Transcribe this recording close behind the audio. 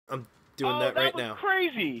Doing that right was now.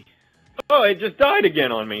 Crazy. Oh, it just died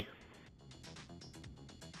again on me.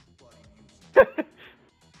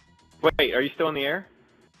 Wait, are you still in the air?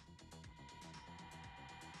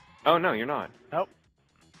 Oh, no, you're not. Nope.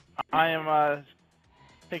 I am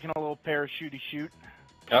taking a little parachute shoot.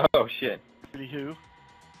 Oh, shit. Who?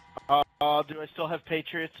 Do I still have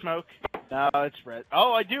Patriot smoke? No, it's red.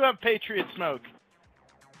 Oh, I do have Patriot smoke.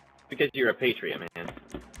 Because you're a patriot, man.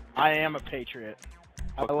 I am a patriot.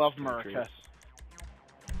 I love America.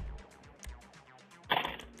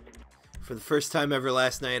 For the first time ever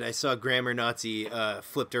last night, I saw Grammar Nazi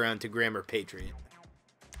flipped around to Grammar Patriot.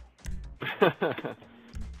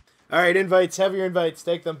 All right, invites. Have your invites.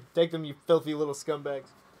 Take them. Take them, you filthy little scumbags.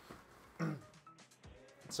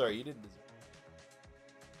 Sorry, you didn't deserve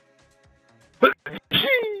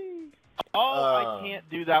it. I can't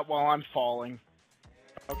do that while I'm falling.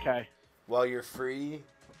 Okay. While you're free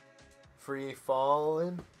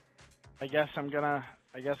falling. I guess I'm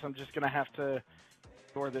just gonna have to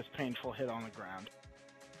ignore this painful hit on the ground.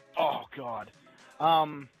 Oh God. All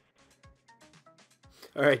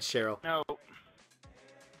right, Cheryl. No.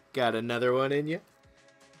 Got another one in you?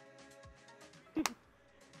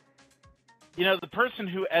 You know, the person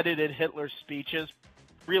who edited Hitler's speeches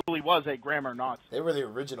really was a grammar Nazi. They were the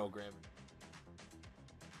original grammar.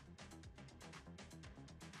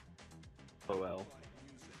 LOL.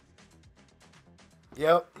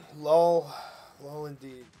 Yep. Lol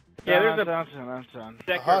indeed. Yeah, there's a dun.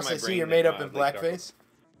 Haas, I see you're made up in blackface.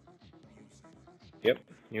 Yep,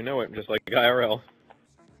 you know it, just like IRL.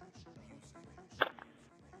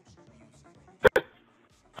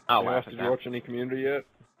 Oh, wow. Did you watch any Community yet?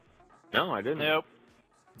 No, I didn't. Nope.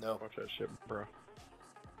 No. Watch that shit, bro.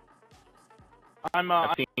 I'm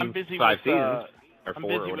seen busy 5 with seasons, or I'm 4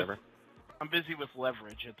 busy or whatever. I'm busy with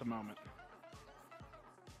Leverage at the moment.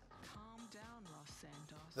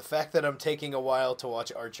 The fact that I'm taking a while to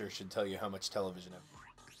watch Archer should tell you how much television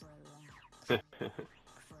I've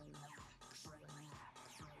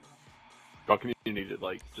Well, Community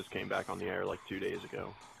just came back on the air 2 days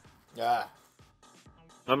ago. Ah.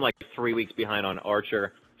 I'm 3 weeks behind on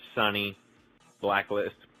Archer, Sunny,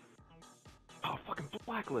 Blacklist. Oh, fucking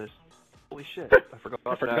Blacklist. Holy shit. I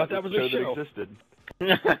forgot that was a show. That existed.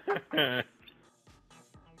 The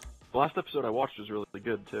last episode I watched was really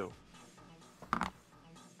good, too.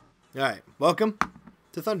 All right. Welcome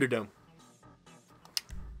to Thunderdome.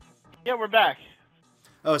 Yeah, we're back.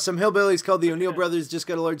 Oh, some hillbillies called the O'Neill brothers just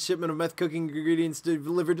got a large shipment of meth cooking ingredients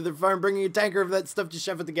delivered to their farm, bringing a tanker of that stuff to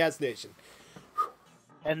chef at the gas station.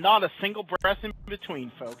 And not a single breath in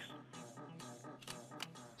between, folks.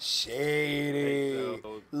 Shady.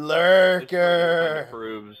 So, Lurker.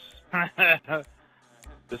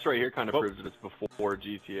 This right here kind of proves that it's before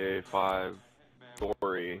GTA 5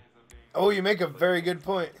 story. Oh, you make a very good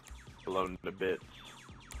point. Blown to bits.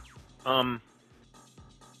 What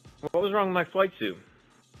was wrong with my flight suit?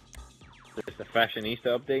 Is this a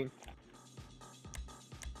fashionista update?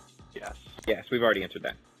 Yes. Yes, we've already answered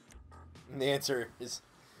that. And the answer is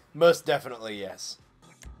most definitely yes.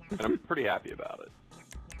 And I'm pretty happy about it.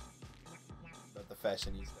 About the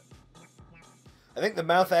fashionista. I think the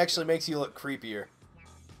mouth actually makes you look creepier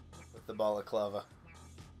with the balaclava.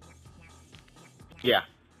 Yeah.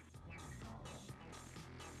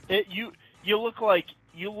 You look like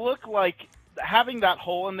having that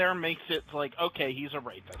hole in there makes it okay, he's a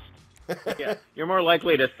rapist. Yeah, you're more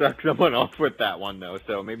likely to suck someone off with that one, though,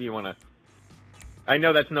 so maybe you want to... I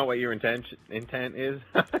know that's not what your intent is.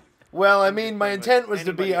 Well, I mean, my intent was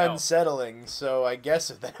to be unsettling, so I guess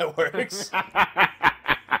if that works.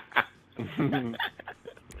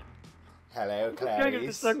 Hello, This guy gonna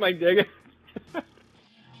Clarice. suck my dick.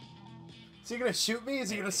 Is he gonna shoot me? Is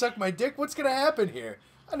he gonna suck my dick? What's gonna happen here?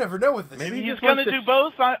 I never know with this. Maybe He's gonna do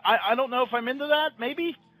both. I don't know if I'm into that.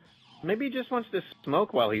 Maybe. Maybe he just wants to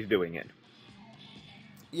smoke while he's doing it.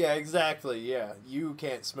 Yeah, exactly. Yeah, you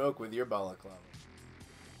can't smoke with your balaclava.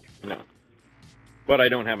 No. But I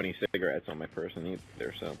don't have any cigarettes on my person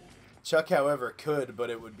either, so... Chuck, however, could, but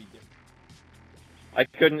it would be different. I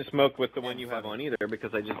couldn't smoke with the one you have on either,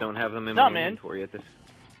 because I just don't have them in my inventory at this...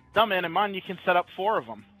 No, man, in mine you can set up 4 of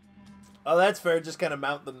them. Oh, that's fair. Just kind of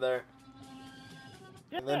mount them there.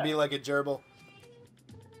 Yeah. And then be like a gerbil.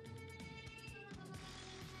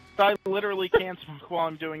 I literally can't smoke while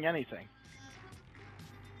I'm doing anything.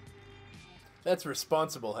 That's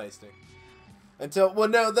responsible heisting. Well,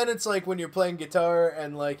 no, then it's like when you're playing guitar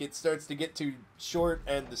and it starts to get too short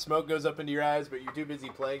and the smoke goes up into your eyes, but you're too busy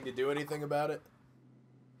playing to do anything about it.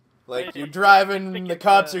 You're driving, the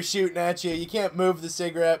cops are shooting at you, you can't move the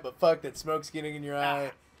cigarette, but fuck, that smoke's getting in your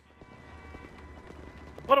eye.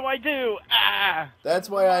 What do I do? Ah! That's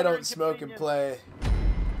why I don't Modern smoke and companion. play.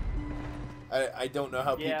 I don't know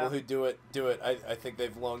how Yeah. people who do it. I think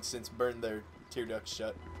they've long since burned their tear ducts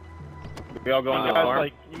shut. We all going to the Guys farm?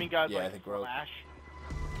 like, you mean guys Yeah, I like think we're all- Flash?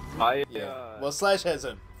 I Yeah. Well, Slash has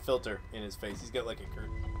a filter in his face. He's got like a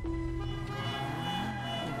curtain.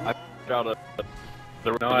 I got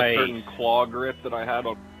there was Nice. a certain claw grip that I had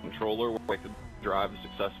on the controller where I could drive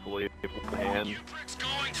successfully with one hand.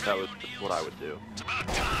 That was what I would do.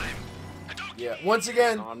 Yeah. Once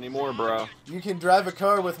again, Not anymore, bro. you can drive a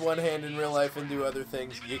car with one hand in real life and do other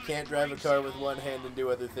things. You can't drive a car with one hand and do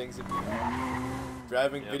other things in VR.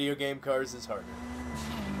 Driving Yep. video game cars is harder.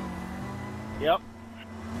 Yep.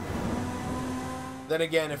 Then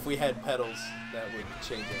again, if we had pedals, that would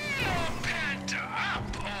change it. Panda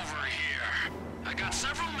up over here. I got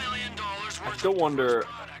several $1 million I worth still of wonder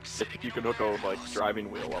products. if you could hook a like driving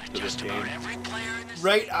wheel up to this Just about game. every player in this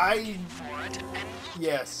Right, for it, and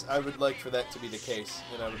Yes, I would like for that to be the case,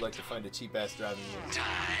 and I would like to find a cheap-ass driving wheel.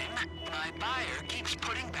 time, my buyer keeps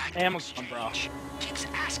putting back Amazon, bro. keeps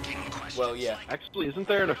asking questions. Well, yeah. Actually, isn't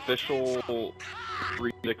there an official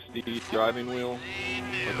 360 driving wheel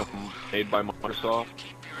like made by Microsoft?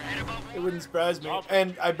 Keep your head above It wouldn't surprise me.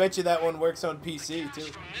 And I bet you that one works on PC, too.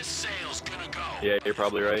 water. This sale's gonna go. Yeah, you're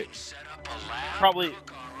probably right. Set up a lab. Probably.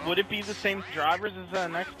 Would it be the same drivers as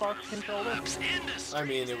an Xbox controller? I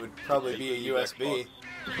mean, it would probably be a USB.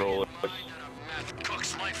 Controller Meth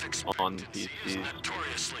cooks life on PCs.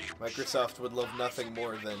 notoriously. Microsoft would love nothing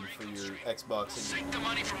more than for your Xbox and Sink the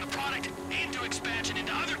money from the product into expansion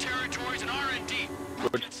into other territories and R&D.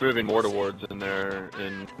 Which is moving more towards in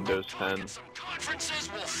Windows 10. Some conferences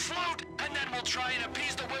will float, and then we'll try and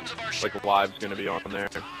appease the whims of our Like Live's gonna be on there.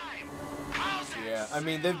 How's that? yeah. I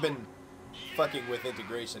mean, they've been fucking with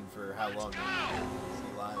integration for how long now?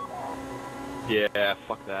 See Live. Yeah,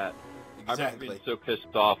 fuck that. I remember Exactly. being so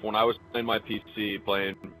pissed off when I was playing my PC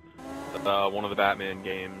playing one of the Batman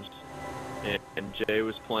games, and Jay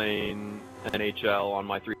was playing NHL on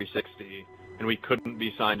my 360, and we couldn't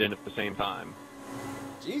be signed in at the same time.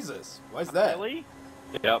 Jesus, why's that? Really?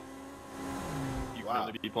 Yep. You Wow. can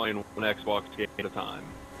only be playing one Xbox game at a time.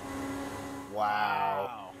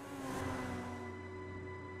 Wow.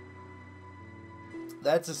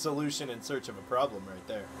 That's a solution in search of a problem right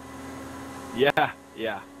there. Yeah,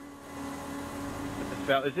 yeah.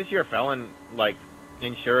 Is this your felon, like,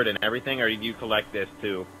 insured and everything, or do you collect this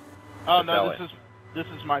too? Oh The no, felon. this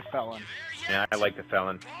is my felon. Yeah, I like the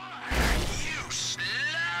felon. You slow!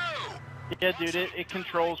 Yeah, dude, it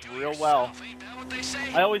controls real well. Ain't that what they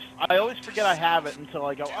say? I always forget I have it until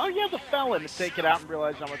I go, oh yeah, the felon, and take it out and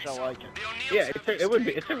realize how much I like it. Yeah,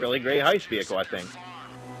 it's a really great heist vehicle, I think.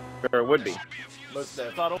 Or it would be. Most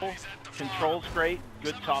definitely. Subtle, controls great,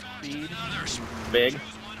 good top speed. Big,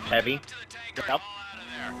 heavy. Yep.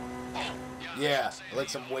 Yeah, I like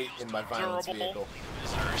some weight in my violence Durable. vehicle.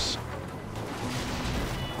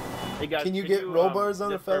 Hey guys, Can you get roll bars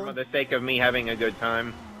on a just for felon? the sake of me having a good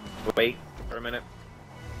time, wait for a minute.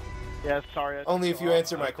 Yeah, sorry. I Only took if you you off.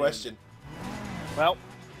 answer my Okay. question. Well,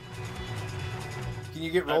 Can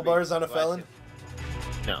you get roll I'd be bars on a glad felon?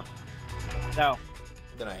 No. no.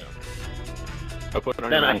 Then I am. I put it on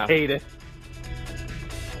Then your I map. hate it.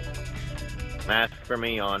 Mask for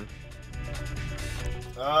me on.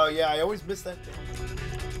 Oh yeah, I always miss that thing.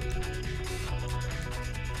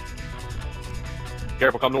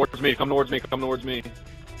 Careful, come towards me, come towards me, come towards me.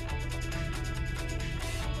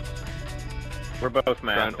 We're both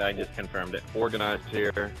masked, Trying I just confirmed it. Organized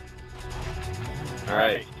here.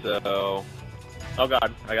 Alright, so... Oh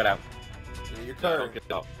god, I got out. Yeah, your No, car. don't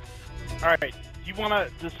get up. Alright,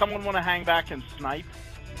 does someone want to hang back and snipe?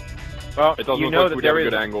 Well, It doesn't you look know like that we have there a is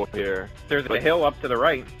good angle here. there's a but- hill up to the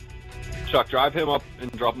right. Chuck, drive him up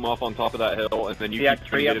and drop him off on top of that hill, and then you Yeah, keep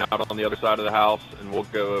tree getting up. out on the other side of the house, and we'll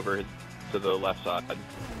go over to the left side.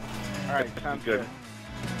 Alright, sounds Good. good.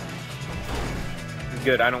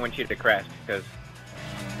 Good, I don't want you to crash, because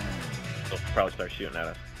they'll probably start shooting at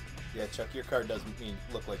us. Yeah, Chuck, your car doesn't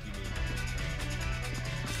look like you mean.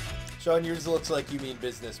 Sean, yours looks like you mean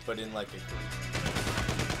business, but in like a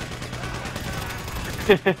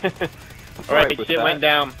group. Alright, with shit that. went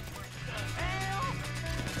down.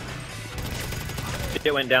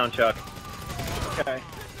 Shit went down, Chuck. Okay.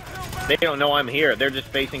 They don't know I'm here. They're just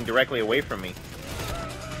facing directly away from me.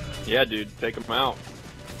 Yeah, dude, take him out.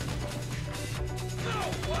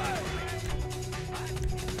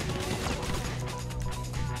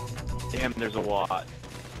 Damn, there's a lot.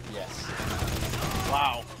 Yes.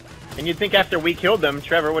 Wow. And you'd think after we killed them,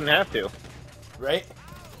 Trevor wouldn't have to. Right?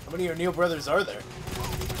 How many O'Neill brothers are there?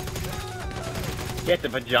 Yeah, it's a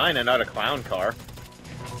vagina, not a clown car.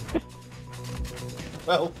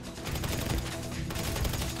 Well,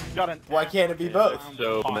 Got an why can't it be both?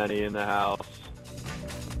 So many in the house.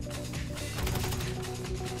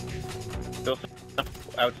 Still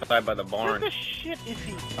outside by the Where barn. the shit is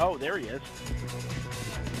he? Oh, there he is.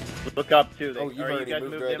 Look up too. Oh, you've Are you already guys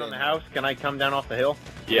moved moved right in on in. the house? Can I come down off the hill?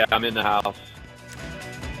 Yeah, I'm in the house.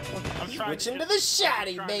 I'm Switch into just the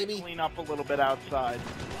shotty, trying baby. to clean up a little bit outside.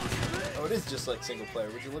 Oh, it is just like single player.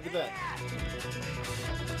 Would you look at that?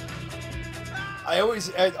 I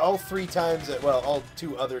always, all 3 times, well, all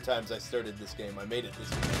 2 other times I started this game, I made it this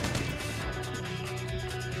way.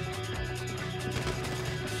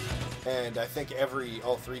 And I think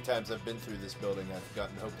all 3 times I've been through this building, I've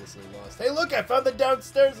gotten hopelessly lost. Hey, look, I found the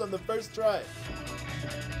downstairs on the first try.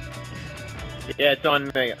 Yeah, it's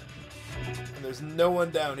on me. And there's no one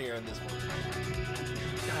down here on this one.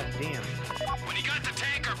 God damn. When you got the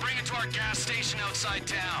tanker, bring it to our gas station outside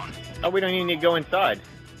town. Oh, we don't even need to go inside.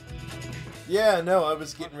 Yeah, no, I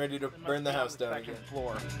was getting ready to burn the house down Second again.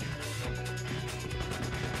 floor.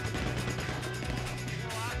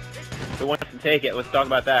 Who wants to take it? Let's talk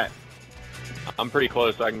about that. I'm pretty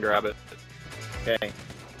close. I can grab it. Okay.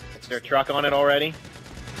 Is there a truck on it already?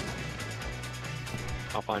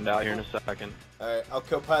 I'll find out here in a second. Alright, I'll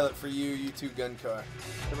co-pilot for you, you 2 gun car.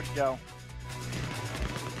 There we go.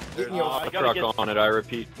 Getting Oh, you I Not a gotta truck get- on it. I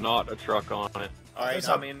repeat, not a truck on it. Alright, There's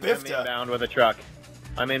a I'm Bifta. inbound with a truck.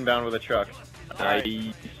 I'm inbound with a truck. Alright.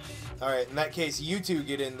 Nice. Alright, in that case, you 2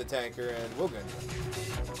 get in the tanker and we'll gun you.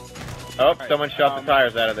 Oh, someone shot the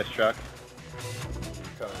tires out of this truck.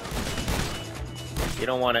 Car. You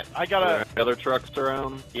don't want it. I Are gotta. there any other trucks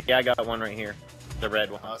around? Yeah, I got one right here. The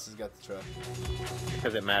red one, Haas has got the truck.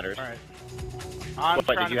 because it matters. All right. I'm What,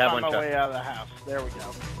 trying did you to have find one, my Chuck? way out of the house. There we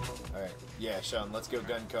go. Alright, yeah, Sean, let's go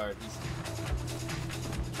gun car.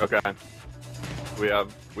 Okay. We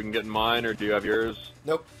can get in mine, or do you have yours?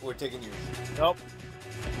 Nope, we're taking yours. Nope.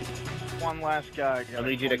 One last guy. I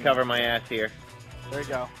need you to cover my ass here. There you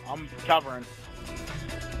go. I'm covering.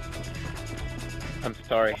 I'm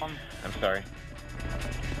sorry. One. I'm sorry.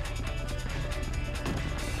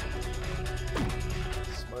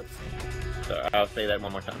 Smartphone. So I'll say that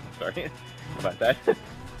one more time. Sorry about that.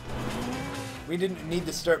 We didn't need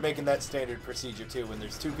to start making that standard procedure too. When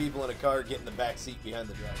there's 2 people in a car, get in the back seat behind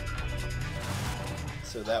the driver.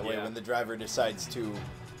 So that way, Yeah. when the driver decides to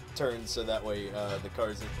turn, so that way the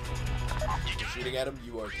car's shooting at him,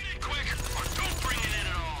 you are. Quick, or don't bring it in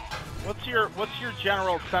at all. What's your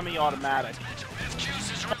general semi-automatic? If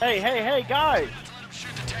juice is right, Hey, guys! let him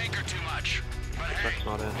shoot the tanker too much. But hey, That's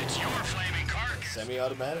not it. it's your flaming carcass.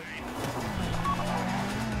 Semi-automatic?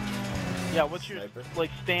 Yeah, what's your Sniper.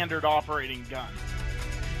 standard operating gun?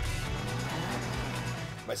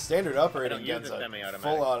 My standard operating I don't use gun's a a semi-automatic.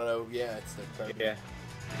 full auto. Yeah, it's the carbine. Yeah.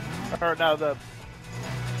 Or no, the.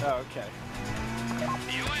 Oh, okay.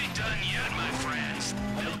 You ain't done yet, my friends.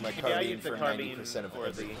 I use my Yeah, I carbine use the for carbine 90% of for the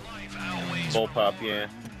everything. Life outweighs bullpup, yeah.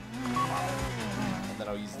 And then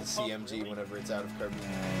I'll use the CMG whenever it's out of carbine.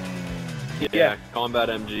 Yeah, Combat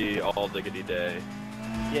MG all diggity day.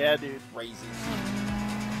 Yeah, dude. Crazy.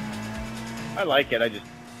 I like it. I just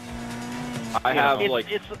I have like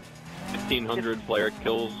It's 1,500 player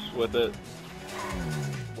kills with it.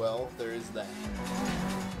 Well, there is that.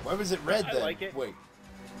 Why was it red I then? like it. Wait.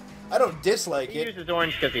 I don't dislike he it. uses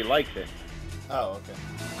orange because he likes it. Oh, okay.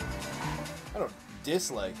 I don't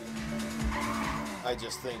dislike it. I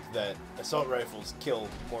just think that assault rifles kill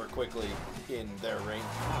more quickly in their range.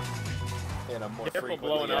 And I'm more Careful frequently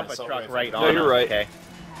blowing an up a assault truck rifle. right on. No, you're us, right. Okay.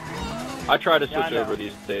 I try to Yeah, I switch know. over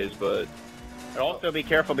these days, but But also be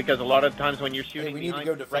careful because a lot of times when you're shooting Hey, we need to behind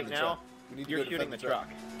go defend right the now, truck. We need to you're go shooting defend the the truck.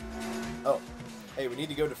 Oh. Hey, we need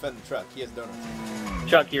to go defend the truck. He has donuts.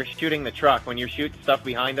 Chuck, you're shooting the truck. When you shoot stuff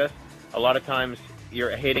behind us, a lot of times you're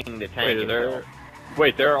hitting the tank.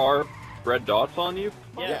 wait, there are red dots on you?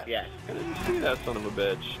 Yeah. Yeah. I didn't see that son of a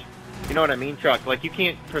bitch. You know what I mean, Chuck? Like you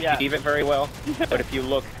can't perceive it very well, but if you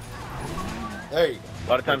look, There you go. a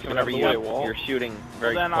lot of times Looking whenever out the you way wall. you're shooting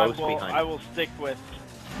very then close I behind. will stick with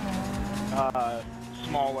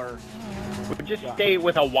smaller. But just Yeah. stay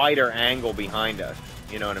with a wider angle behind us.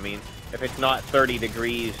 You know what I mean? If it's not 30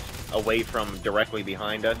 degrees away from directly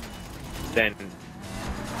behind us, then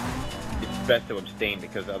it's best to abstain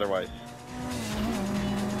because otherwise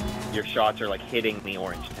your shots are like hitting the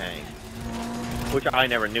orange tank. Which I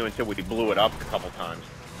never knew until we blew it up a couple times.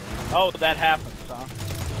 Oh, that happens, huh?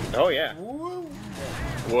 Oh yeah. Woo.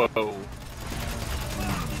 Whoa.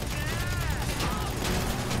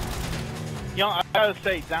 You know, I gotta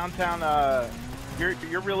say, downtown, you're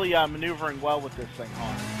really maneuvering well with this thing,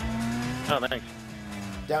 huh? Oh, thanks.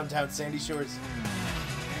 Downtown Sandy Shores.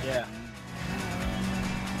 Yeah.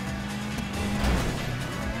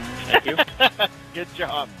 Thank you. Good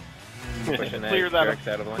job. Pushing that Clear jerks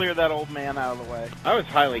out of the way. Clear that old man out of the way. I was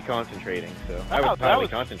highly concentrating, so I Oh, was that highly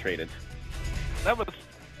was- concentrated. That was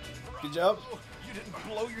Good job. You didn't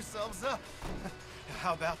blow yourselves up.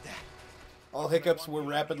 How about that? All hiccups were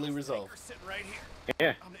rapidly resolved. Sitting right here.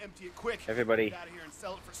 Yeah, I'm gonna empty it quick. Everybody- Get out of here and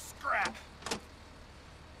sell it for scrap.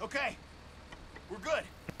 Okay, we're good.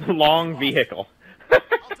 long vehicle. I'll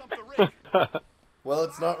dump the rig. Well,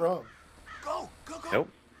 it's not wrong. Go, go, go. Nope.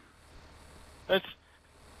 that's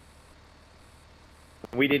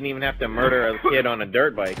We didn't even have to murder a kid on a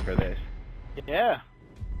dirt bike for this. yeah.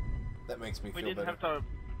 That makes me We feel didn't better. have to.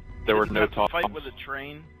 There were didn't no have to tops. fight with a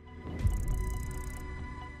train.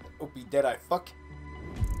 Opie Deadeye, fuck.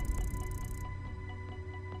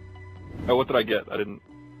 Oh, what did I get? I didn't.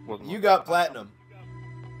 Wasn't. You got platinum.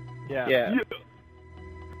 Yeah. Yeah.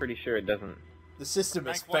 Pretty sure it doesn't. The system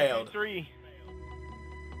has Rank 1, 2, failed. 3.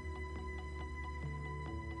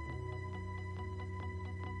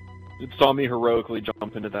 It saw me heroically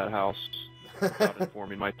jump into that house without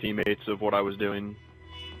informing my teammates of what I was doing.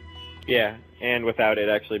 Yeah, and without it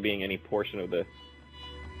actually being any portion of the.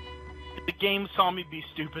 The game saw me be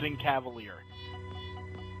stupid and cavalier.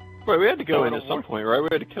 Wait, we had to go No, in I at don't some work. point, right? We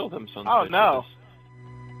had to kill them some. Oh, no.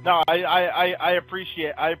 No, I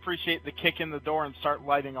appreciate the kick in the door and start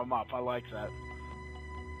lighting them up. I like that.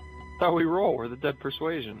 That's how we roll. We're the dead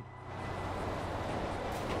persuasion.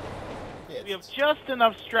 Yeah, We have just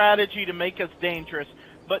enough strategy to make us dangerous,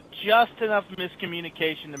 but just enough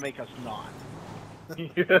miscommunication to make us not.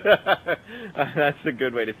 That's a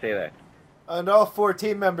good way to say that. And all 4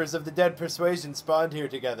 team members of the Dead Persuasion spawned here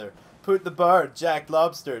together. Poot the Bard, Jack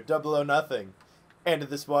Lobster, 000 Nothing, and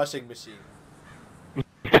this washing machine. Dude,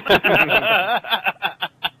 Yeah.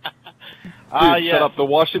 shut up. The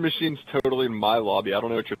washing machine's totally in my lobby. I don't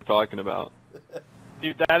know what you're talking about.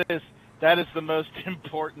 Dude, that is the most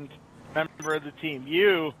important member of the team.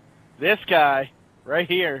 You, this guy, right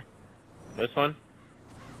here. This one?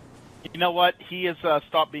 You know what? He has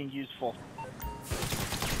stopped being useful.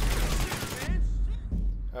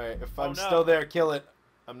 Alright, if Oh, I'm no. still there, kill it.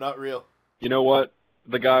 I'm not real. You know what?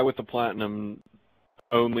 The guy with the platinum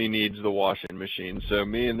only needs the washing machine. So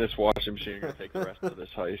me and this washing machine are going to take the rest of this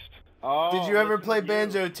heist. Oh, Did you ever listen play to you.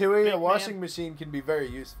 Banjo-Tooie? Big A washing man. machine can be very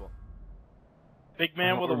useful. Big I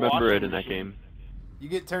man don't with a remember washing it in that machine. game. You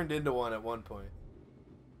get turned into one at one point.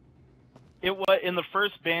 It was in the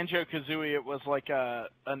first Banjo-Kazooie. It was like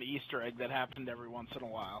an Easter egg that happened every once in a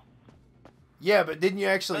while. Yeah, but didn't you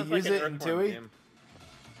actually Sounds use like it an in Earthworm Tooie? game.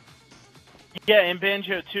 Yeah, in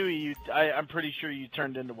Banjo-Tooie, I'm pretty sure you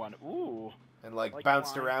turned into one. Ooh. And like Like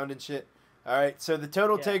bounced flying. around and shit. Alright, so the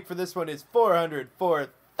total Yeah. take for this one is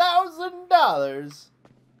 $404,000.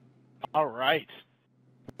 All right.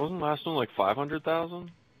 Wasn't the last one like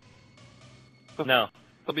 500,000? No.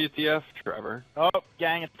 WTF, Trevor. Oh,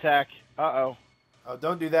 gang attack. Uh-oh. Oh,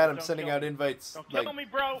 don't do that. I'm Don't sending kill out me. invites Don't kill like me,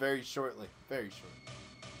 bro. very shortly. Very short.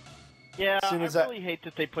 Yeah, As soon as I really hate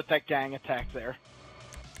that they put that gang attack there.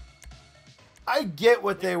 I get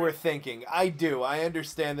what they were thinking. I do. I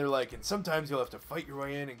understand they're like, and sometimes you'll have to fight your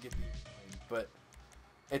way in and get the. But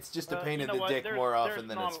it's just a pain you in know the what? dick There's- more there's often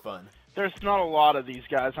than not- it's fun. There's not a lot of these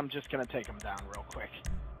guys. I'm just going to take them down real quick.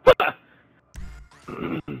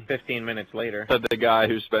 15 minutes later. Said the guy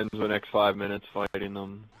who spends the next 5 minutes fighting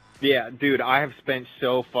them. Yeah, dude, I have spent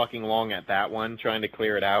so fucking long at that one trying to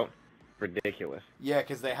clear it out. Ridiculous. Yeah,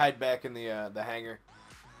 because they hide back in the hangar.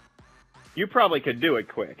 You probably could do it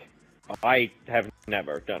quick. I have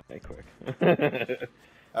never done it quick.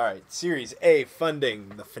 All right, Series A funding,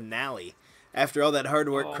 the finale. After all that hard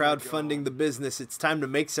work Oh my crowdfunding the business, it's time to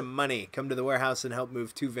make some money. Come to the warehouse and help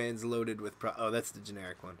move 2 vans loaded with oh, that's the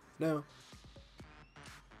generic one. No.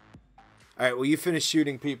 All right, well, you finish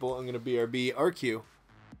shooting people. I'm going to BRB RQ.